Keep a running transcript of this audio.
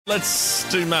Let's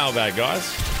do mailbag,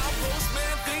 guys.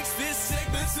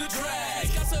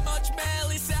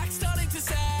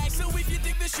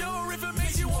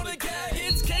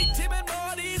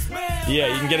 Yeah,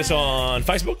 you can get us on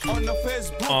Facebook,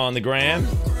 on the gram. You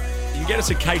can get us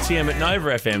at KTM at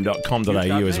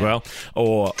novafm.com.au as well,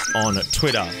 or on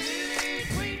Twitter.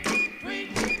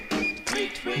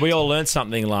 We all learned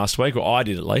something last week, or I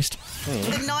did at least. The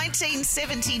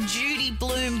 1970 Judy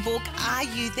Blume book, Are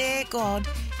You There, God?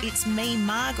 It's Me,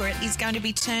 Margaret, is going to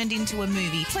be turned into a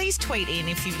movie. Please tweet in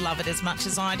if you love it as much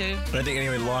as I do. I don't think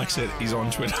anyone likes it. He's on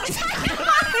Twitter.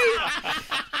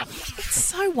 It's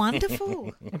so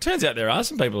wonderful. It turns out there are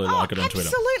some people who like it on Twitter.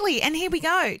 Absolutely. And here we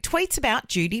go. Tweets about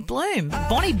Judy Blume.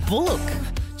 Bonnie Bullock.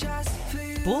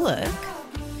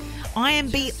 I am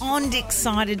beyond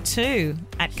excited too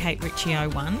at Kate Ritchie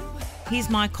 01. Here's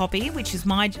my copy, which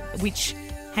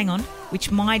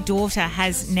my daughter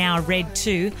has now read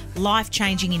too.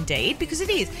 Life-changing indeed, because it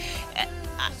is.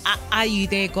 Are You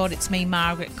There, God? It's Me,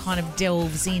 Margaret kind of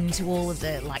delves into all of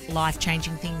the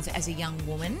life-changing things as a young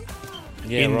woman.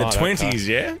 Yeah, in the 20s, okay.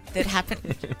 Yeah? That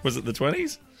happened. Was it the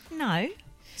 20s? No.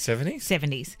 70s?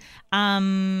 70s.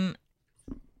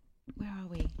 Where are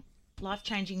we?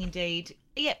 Life-changing indeed.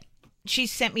 Yep. She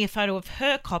sent me a photo of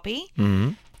her copy.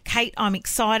 Mm-hmm. Kate, I'm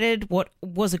excited. What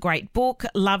was a great book.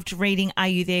 Loved reading Are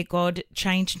You There, God?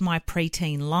 Changed my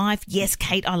preteen life. Yes,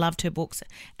 Kate, I loved her books.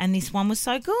 And this one was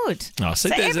so good. Oh, so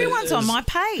everyone's on my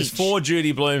page. There's 4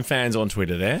 Judy Blume fans on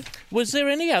Twitter there. Was there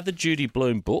any other Judy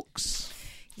Blume books?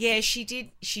 Yeah, she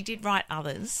did write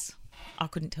others. I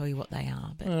couldn't tell you what they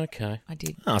are, but okay. I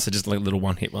did. Oh, so just like a little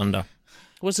one-hit wonder.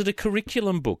 Was it a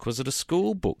curriculum book? Was it a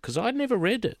school book? Because I'd never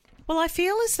read it. Well, I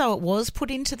feel as though it was put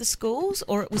into the schools,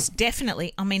 or it was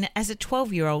definitely, I mean, as a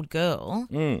 12-year-old girl,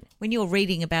 when you're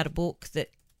reading about a book that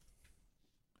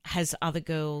has other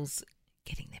girls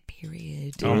getting their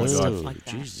period and stuff like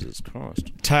that. Jesus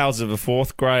Christ. Tales of a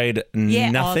Fourth Grade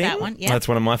Nothing. Oh, that one, yeah. That's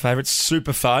one of my favourites.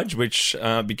 Super Fudge, which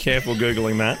be careful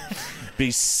Googling that. Be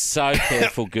so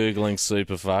careful Googling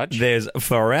Super Fudge. There's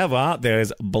Forever,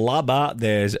 there's Blubber,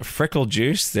 there's Freckle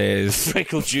Juice, there's...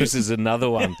 Freckle Juice is another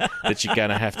one that you're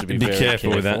going to have to be very careful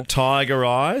with that. Tiger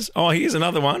Eyes. Oh, here's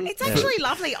another one. It's actually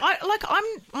lovely.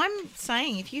 I'm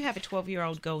saying if you have a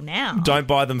 12-year-old girl now... Don't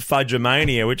buy them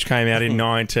Fudgemania, which came out in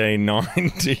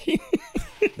 1990.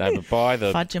 No, but buy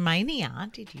the...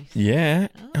 Fudgemania, did you say? Yeah.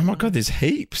 Oh, my God, there's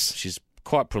heaps. She's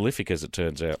quite prolific, as it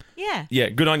turns out. Yeah. Yeah,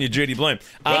 good on you, Judy Blume.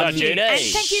 Good on Judy. And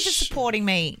thank you for supporting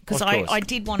me, because I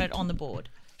did want it on the board.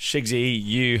 Shigsy,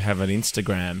 you have an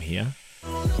Instagram here.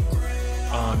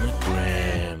 On the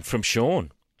gram. From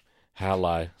Sean.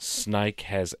 Hello. Snake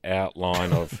has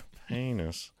outline of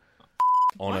penis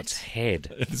on its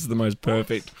head. This is the most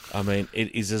perfect. I mean,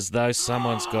 it is as though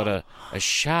someone's got a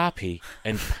Sharpie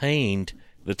and peened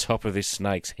the top of this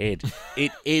snake's head.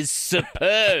 It is superb.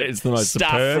 It's the most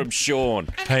stuff superb from Sean.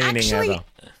 Peening ever.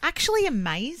 Actually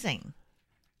amazing.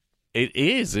 It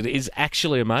is. It is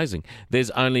actually amazing. There's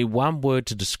only one word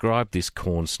to describe this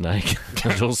corn snake.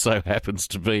 It also happens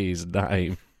to be his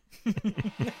name.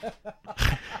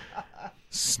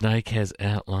 Snake has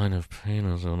outline of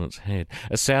penis on its head.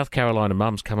 A South Carolina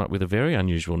mum's come up with a very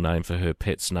unusual name for her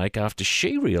pet snake after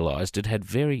she realised it had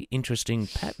very interesting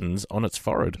patterns on its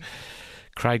forehead.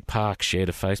 Craig Park shared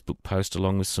a Facebook post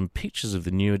along with some pictures of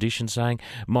the new edition saying,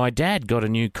 "My dad got a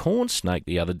new corn snake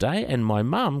the other day and my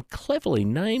mum cleverly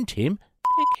named him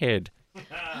Dickhead."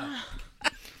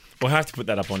 We'll have to put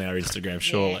that up on our Instagram,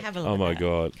 surely. Yeah, have a look Oh, at my that.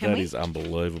 God. Can That we? is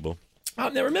unbelievable. Now,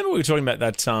 remember we were talking about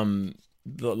that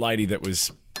the lady that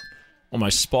was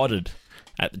almost spotted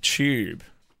at the Tube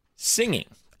singing?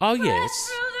 Oh,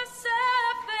 yes.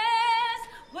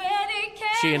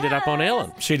 She ended up on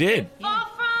Ellen. She did. Not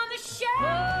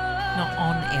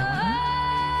on Ellen.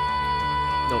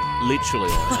 No, literally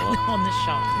on Ellen. On the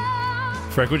show.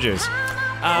 Freckle Juice.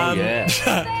 Oh, yeah.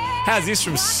 How's this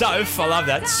from Soph? I love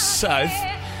that. Soph.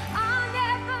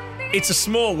 It's a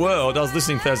small world. I was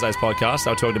listening to Thursday's podcast.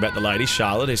 They were talking about the lady,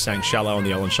 Charlotte, who sang Shallow on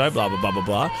the Ellen Show, blah, blah, blah, blah,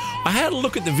 blah. I had a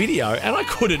look at the video and I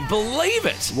couldn't believe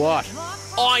it. What?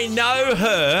 I know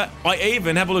her. I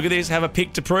even, have a look at this, have a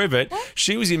pic to prove it.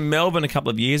 She was in Melbourne a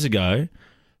couple of years ago.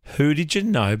 Who did you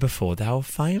know before they were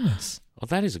famous? Oh,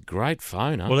 that is a great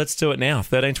phone, huh? Well, let's do it now.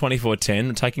 13 24 10.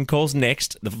 I'm taking calls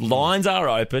next. The lines are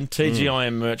open.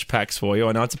 TGIM merch packs for you.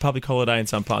 I know it's a public holiday in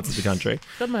some parts of the country.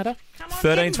 Doesn't matter.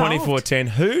 13 24 10.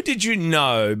 Who did you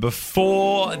know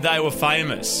before they were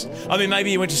famous? I mean,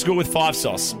 maybe you went to school with Five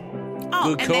Sauce.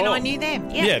 Oh, Good and call. then I knew them.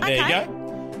 Yeah, there you go.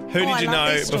 Who did I you love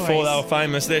know these before stories. they were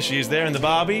famous? There she is there in the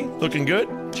Barbie. Looking good.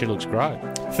 She looks great.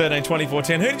 13 24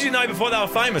 10. Who did you know before they were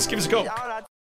famous? Give us a call.